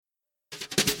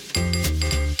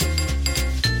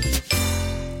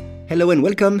Hello and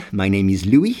welcome, my name is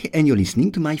Louis and you're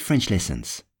listening to my French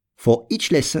lessons. For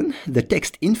each lesson, the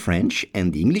text in French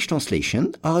and the English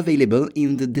translation are available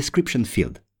in the description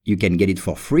field. You can get it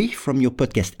for free from your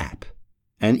podcast app.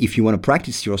 And if you want to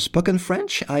practice your spoken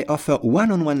French, I offer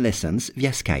one-on-one lessons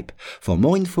via Skype. For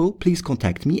more info, please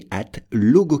contact me at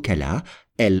logokala,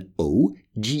 Logokala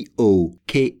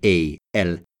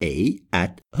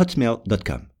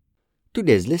 @hotmail.com.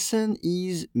 Today's lesson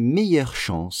is meilleure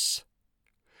chance.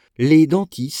 Les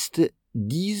dentistes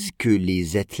disent que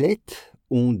les athlètes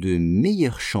ont de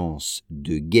meilleures chances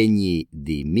de gagner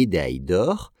des médailles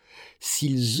d'or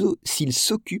s'ils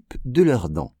s'occupent de leurs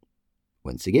dents.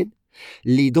 Once again,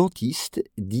 les dentistes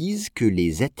disent que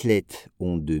les athlètes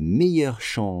ont de meilleures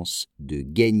chances de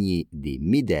gagner des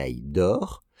médailles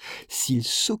d'or s'ils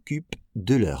s'occupent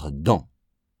de leurs dents.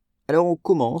 Alors on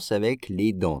commence avec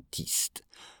les dentistes.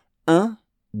 Un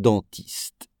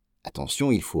dentiste.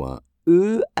 Attention, il faut un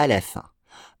E à la fin.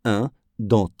 Un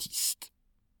dentiste.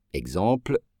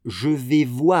 Exemple, je vais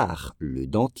voir le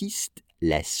dentiste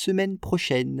la semaine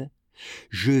prochaine.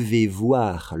 Je vais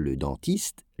voir le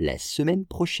dentiste la semaine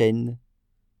prochaine.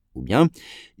 Ou bien,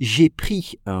 j'ai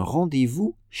pris un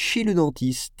rendez-vous chez le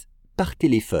dentiste par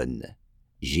téléphone.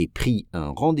 J'ai pris un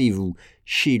rendez-vous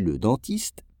chez le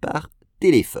dentiste par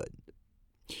téléphone.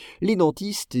 Les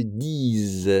dentistes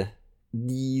disent,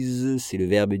 c'est le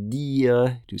verbe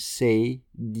dire, to say,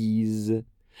 disent,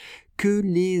 que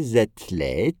les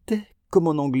athlètes, comme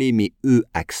en anglais mais E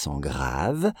accent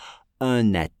grave,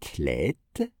 un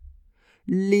athlète,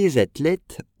 les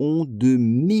athlètes ont de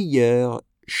meilleures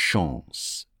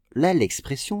chances. Là,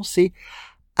 l'expression, c'est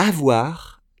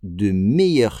avoir de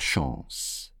meilleures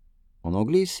chances. En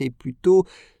anglais, c'est plutôt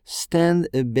stand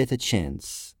a better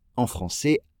chance. En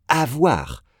français,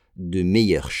 avoir de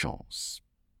meilleures chances.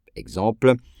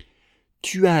 Exemple,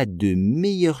 tu as de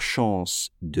meilleures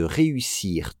chances de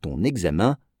réussir ton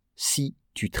examen si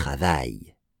tu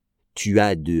travailles. Tu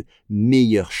as de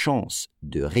meilleures chances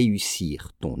de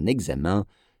réussir ton examen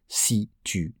si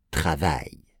tu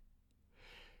travailles.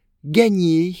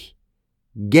 Gagner,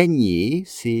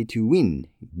 c'est to win,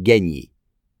 gagner.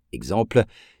 Exemple,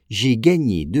 j'ai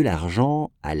gagné de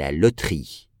l'argent à la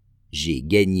loterie. J'ai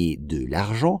gagné de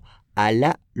l'argent à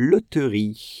la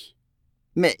loterie.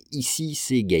 Mais ici,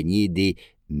 c'est gagner des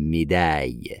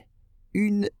médailles.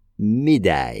 Une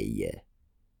médaille.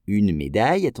 Une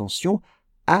médaille, attention,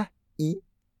 A-I-2-L-E.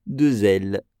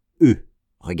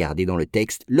 Regardez dans le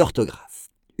texte l'orthographe.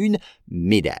 Une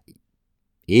médaille.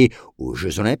 Et aux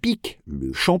Jeux Olympiques,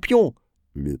 le champion,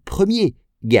 le premier,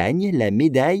 gagne la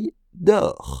médaille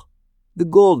d'or. The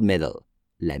gold medal,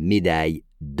 la médaille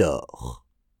d'or.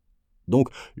 Donc,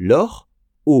 l'or,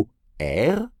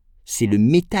 O-R, c'est le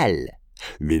métal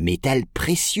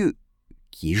précieux,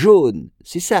 qui est jaune,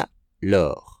 c'est ça,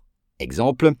 l'or.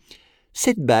 Exemple,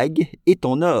 cette bague est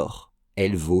en or,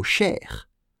 elle vaut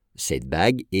cher. Cette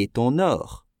bague est en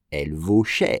or, elle vaut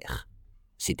cher.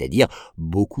 C'est-à-dire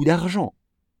beaucoup d'argent.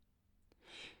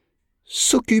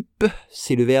 S'occupe,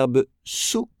 c'est le verbe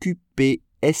s'occuper,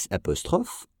 S',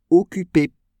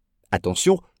 occuper.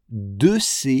 Attention, 2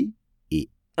 C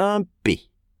et 1 P.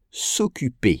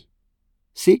 S'occuper.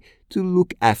 C'est to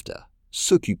look after,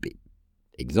 s'occuper.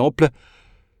 Exemple,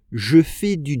 je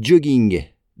fais du jogging,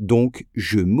 donc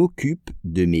je m'occupe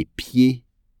de mes pieds.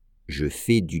 Je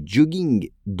fais du jogging,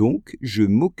 donc je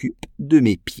m'occupe de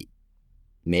mes pieds.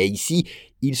 Mais ici,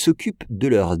 ils s'occupent de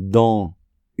leurs dents.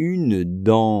 Une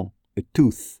dent, a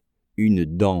tooth, une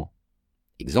dent.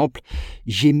 Exemple,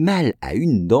 j'ai mal à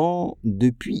une dent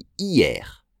depuis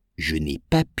hier. Je n'ai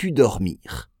pas pu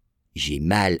dormir. J'ai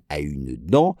mal à une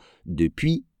dent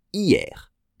depuis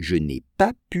hier. Je n'ai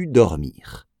pas pu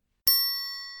dormir.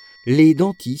 Les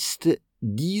dentistes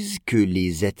disent que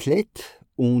les athlètes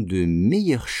ont de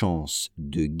meilleures chances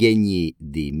de gagner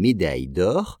des médailles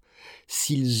d'or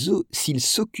s'ils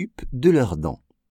s'occupent de leurs dents.